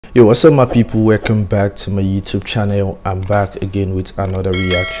Yo, what's up my people, welcome back to my YouTube channel. I'm back again with another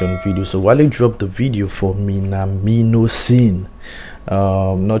reaction video. So Wale dropped the video for Minamino Sin.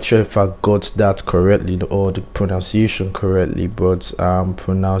 Not sure if I got that correctly or the pronunciation correctly, but I'm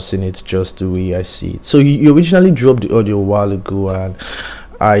pronouncing it just the way I see it. So he originally dropped the audio a while ago and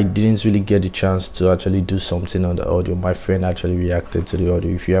I didn't really get the chance to actually do something on the audio. My friend actually reacted to the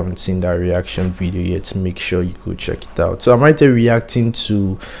audio. If you haven't seen that reaction video yet, make sure you go check it out. So I'm right there reacting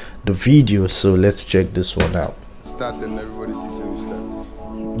to the video, so let's check this one out. Start and everybody sees how we start.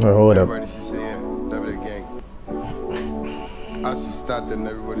 Hold up. Everybody sees yeah, that be the gang. As you start and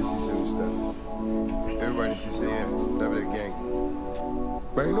everybody sees how we start. Everybody sees yeah, that be the gang.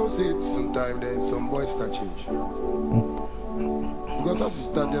 But you know, say it sometime then some boys start change. Because as we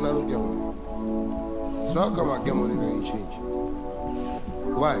start, then I don't get money. So how come I get money when you change?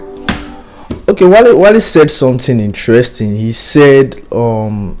 Why? Okay, Wale said something interesting. He said,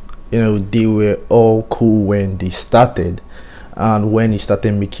 you know, they were all cool when they started, and when he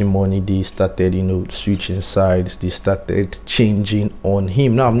started making money, they started, you know, switching sides. They started changing on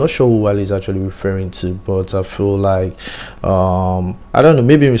him. Now I'm not sure who Wale is actually referring to, but I feel like I don't know,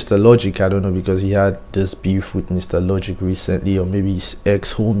 maybe Mr. Logic, I don't know, because he had this beef with Mr. Logic recently, or maybe his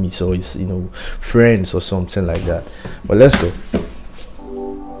ex-homies or his, you know, friends or something like that. But let's go.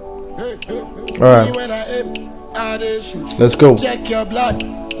 All right, let's go. Check your blood,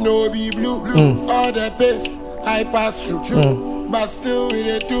 no be blue, all the pace I pass through, but still we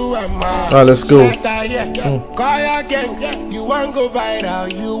dey do a man. Alright, let's go. Call again, you want go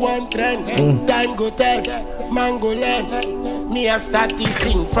viral, you want trend, time go tell, man go learn. Me a start this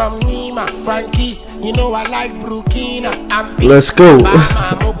thing from Nima, Frankie's, you know I like Burkina. Let's go.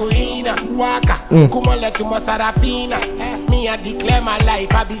 Waka, Kumala to Masarafina. Me I declare my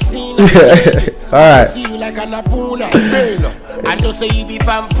life, I be seen. Alright. See you like an apuna. I know say you be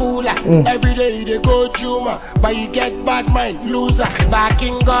fanfula. Every day they go chuma, but you get bad mind, loser. Back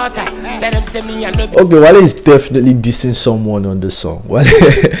in gutter. Tell them say me I know. Okay, Wale is definitely dissing someone on the song.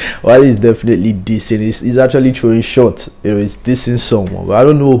 Wale is definitely dissing. He's actually throwing shots. You know, he's dissing someone. But I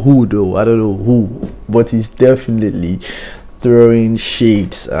don't know who though. I don't know who. But he's definitely throwing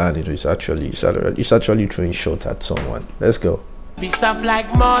shades, and you know, he's actually throwing shots at someone. Let's go. Be soft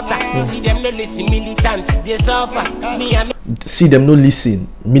like mortar. See them no listen, militant, they suffer. Me and see them no listen,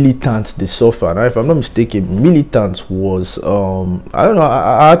 militant, they suffer. Now if I'm not mistaken, militant was I don't know,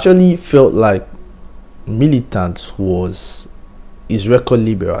 I actually felt like militant was his record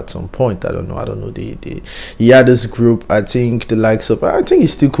label at some point. I don't know. He had this group, I think the likes of, I think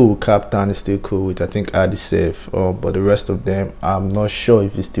he's still cool with Captain, he's still cool with, I think, Adisef, but the rest of them I'm not sure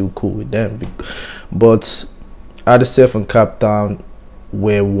if he's still cool with them. But Adisef and Captain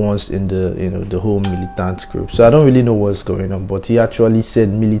were once in the, you know, the whole militant group, so I don't really know what's going on. But he actually said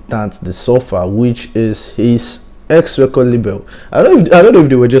militant the Sofa, which is his ex-record label. I don't know if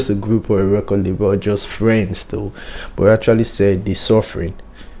they were just a group or a record label or just friends though, but he actually said the suffering.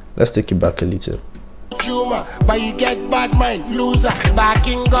 Let's take it back a little. But you get bad mind, loser, back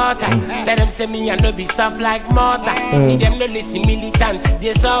in gutter. Tell them say me I no be soft like mortar. See them no listen, militant,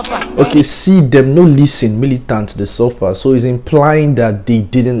 they suffer. Okay, see them no listen, militant, they suffer. So he's implying that they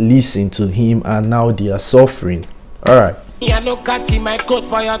didn't listen to him and now they are suffering. Alright. I no cut in my coat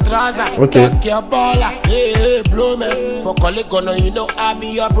for your trouser. Okay. Tuck your baller. Hey, blow mess. For colleague, you know I be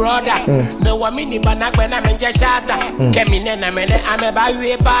your brother. No one mini banak when I'm in Shatta. Kemine I'm a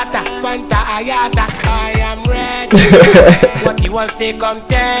buy bata. Fanta ayata. I am ready. What you want say come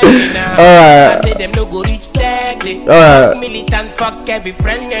tell me now. I say them no go reach 30. Militant fuck every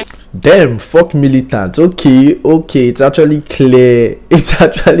friend. Damn, fuck militant. Okay, it's actually clear. It's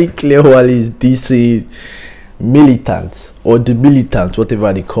actually clear what is dissing militants or the militants,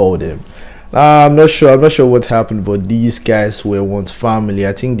 whatever they call them. I'm not sure what happened, but these guys were once family.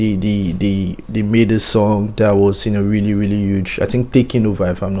 I think they made a song that was, you know, really huge. I think Taking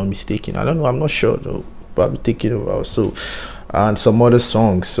Over, if I'm not mistaken. I don't know, I'm not sure though, probably Taking Over also, and some other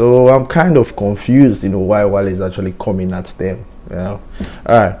songs. So I'm kind of confused, you know, why Wale is actually coming at them, you know.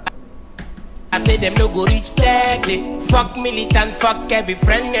 Alright, I say them no go reach 30. Fuck militant, fuck every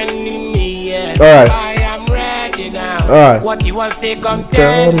friend enemy. Yeah. Alright. I am ready now. Alright. What you want say come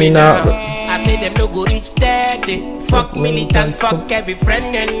tell me now. I say them no go reach 30. Fuck militant, fuck every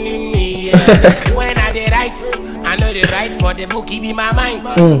friend enemy. Yeah. When I dey write, I know the right for the book, it be my mind.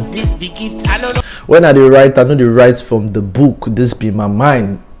 This big gift, I don't know. When I dey write, I know the rights from the book, this be my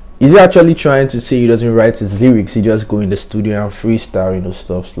mind. is he actually trying to say he doesn't write his lyrics, he just go in the studio and freestyle, you know,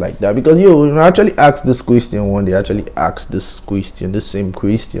 stuff like that? Because you know, I actually asked this question one day. I actually asked this question, the same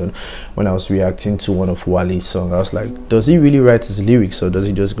question, when I was reacting to one of Wale's songs. I was like, does he really write his lyrics, or does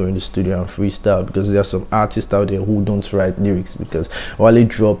he just go in the studio and freestyle? Because there are some artists out there who don't write lyrics, because Wale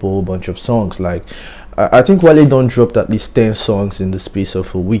drop a whole bunch of songs. Like I think Wale don't drop at least 10 songs in the space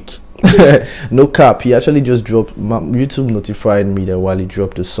of a week. No cap, he actually just dropped. YouTube notified me that Wale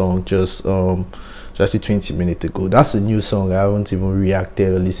dropped a song just 20 minutes ago. That's a new song. I haven't even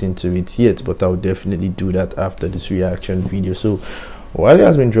reacted or listened to it yet, but I'll definitely do that after this reaction video. So Wale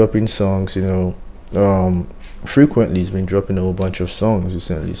has been dropping songs, you know, frequently. He's been dropping a whole bunch of songs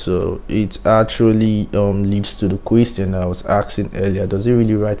recently. So it actually leads to the question I was asking earlier: does he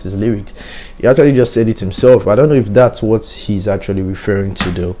really write his lyrics? He actually just said it himself. I don't know if that's what he's actually referring to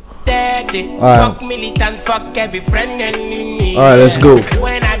though. Fuck militant, fuck every friend and me. Alright, let's go.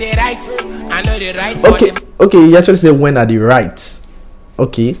 When are they right? I know they right. Okay, he actually said when are they right.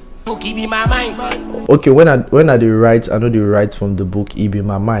 Okay. Book be my mind. Okay, when are they right? I know they write from the book It Be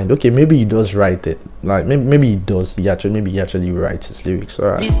My Mind. Okay, maybe he does write it. Like maybe he does. Maybe he actually writes his lyrics.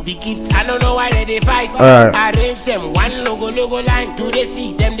 Alright. This big gift, I don't know why they fight. Alright. Arrange them one logo line. Do they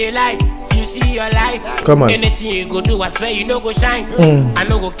see them they like? You see your life. Come on. Anything you go do, I swear you no go shine. I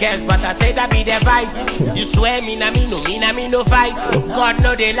no go cares, but I say that be the vibe. You swear Minamino fight. God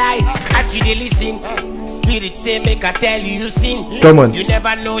know they lie. As you they listen. Spirit say make I tell you sin. Come on. You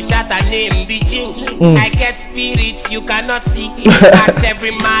never know Shatta name be changed. I get spirits you cannot see. Ask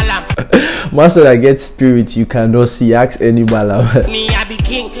every malam. Master, I get spirits you cannot see. Ask any malam. Me I be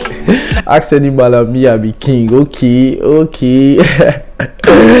king. Ask any malam, me I be king. Okay.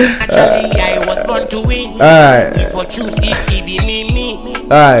 Actually, I was born to win. Alright. If I choose it be me.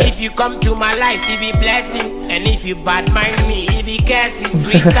 Alright. If you come to my life, it be blessing. And if you bad mind me, it be curse. It's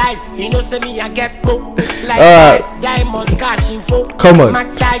freestyle. You know, say me, I get hope. Like diamonds, cash info. Come on. My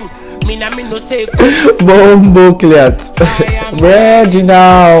time, Minamino Sin. Bombo cleat. Ready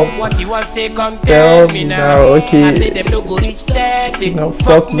now. What you want say, come tell me now. Okay. I say them no go reach 30. No,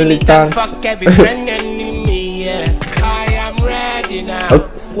 fuck militants. Fuck every friend and me. Yeah. I am ready now.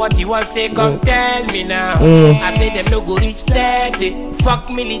 Okay. What you want say, come tell me now. I say them no go reach 30. Fuck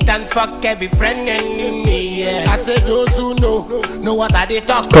militant, fuck every friend and me. Yeah. I say those who know what I they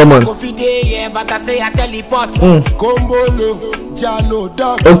talk. Come on. Go feed day, yeah, but I say I teleport. Combo no, Jano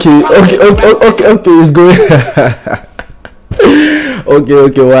dog. Okay, it's going.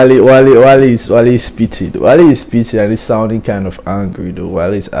 Wale is spitting. Wale is spitting and he's sounding kind of angry though.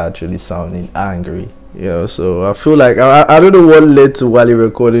 Wale is actually sounding angry. Yeah, so I feel like I don't know what led to Wale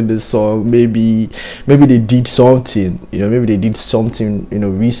recording this song. Maybe they did something, you know, maybe they did something, you know,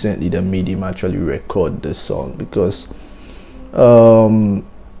 recently that made him actually record this song. Because I don't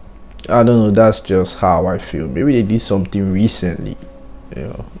know, that's just how I feel. Maybe they did something recently, you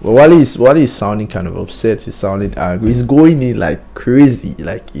know. But Wale is sounding kind of upset. He's sounding angry. He's going in like crazy,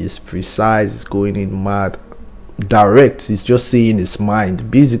 like he's precise. He's going in mad. Direct. He's just saying his mind.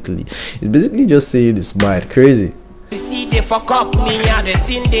 He's basically just saying his mind. Crazy. You see they fuck up me and the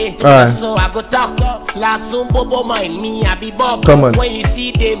thing they. So I go talk. Last soon bobo mind me I be bob. Come on. When you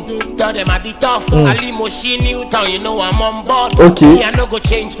see them, tell them I be tough. Ali machine you town, you know I'm on board. Okay. Me I no go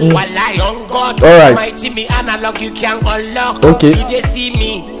change. While I on God. Alright. Mighty me analog you can unlock. Okay. Do they see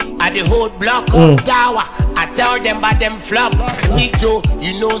me? At the whole block. Tower. I tell them about them flop. Big Joe,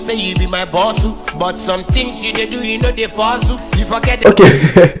 you know say you be my boss. But some things you they do, you know they force. You forget.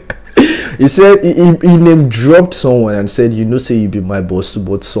 Okay. He said he name dropped someone and said, you know, say you be my boss,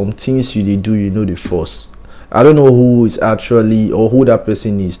 but some things you they do, you know, they force. I don't know who is actually or who that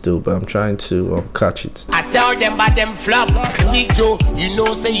person is though, but I'm trying to catch it. I tell them about them flop. Big Joe, you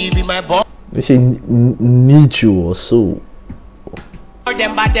know, say you be my boss. They say need you or so.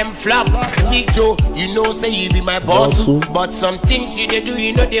 Them but them flop. Big Joe, you know say you be my boss. But some things you they do,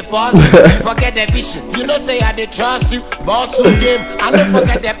 you know they force. You forget the vision, you know say I they trust you. Boss who game, I don't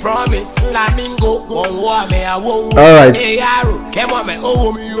forget the promise. Flamingo, one war me I won't. Alright. Hey Arrow, come on me,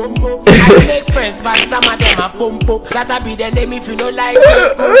 oh me I make friends, but some of them are pompo. Shatta be the name if you don't like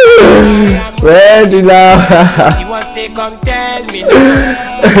it. Ready now. You want say come tell me now.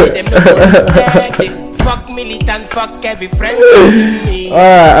 I say them no go reach 30. Fuck militant, fuck every friend.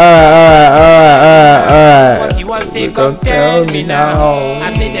 Alright. What you want say, come tell me now.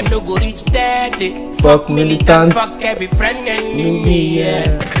 I say them no go reach 30. Fuck militant, fuck every friend and me.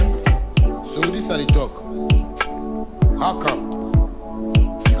 Yeah. So this are the talk. How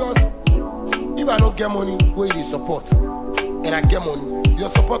come? Because if I don't get money, where you support, and I get money, your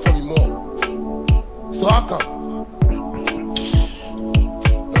support will be more. So how come?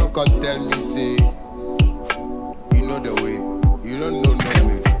 can't tell me, say, you know the way. You don't know no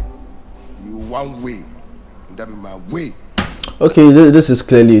way. You one way. That be my way. Okay, this is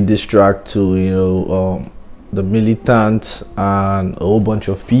clearly a diss track to, you know, the militants and a whole bunch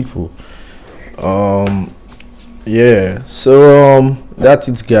of people. Yeah, so that's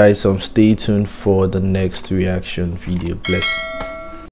it, guys. Stay tuned for the next reaction video. Bless.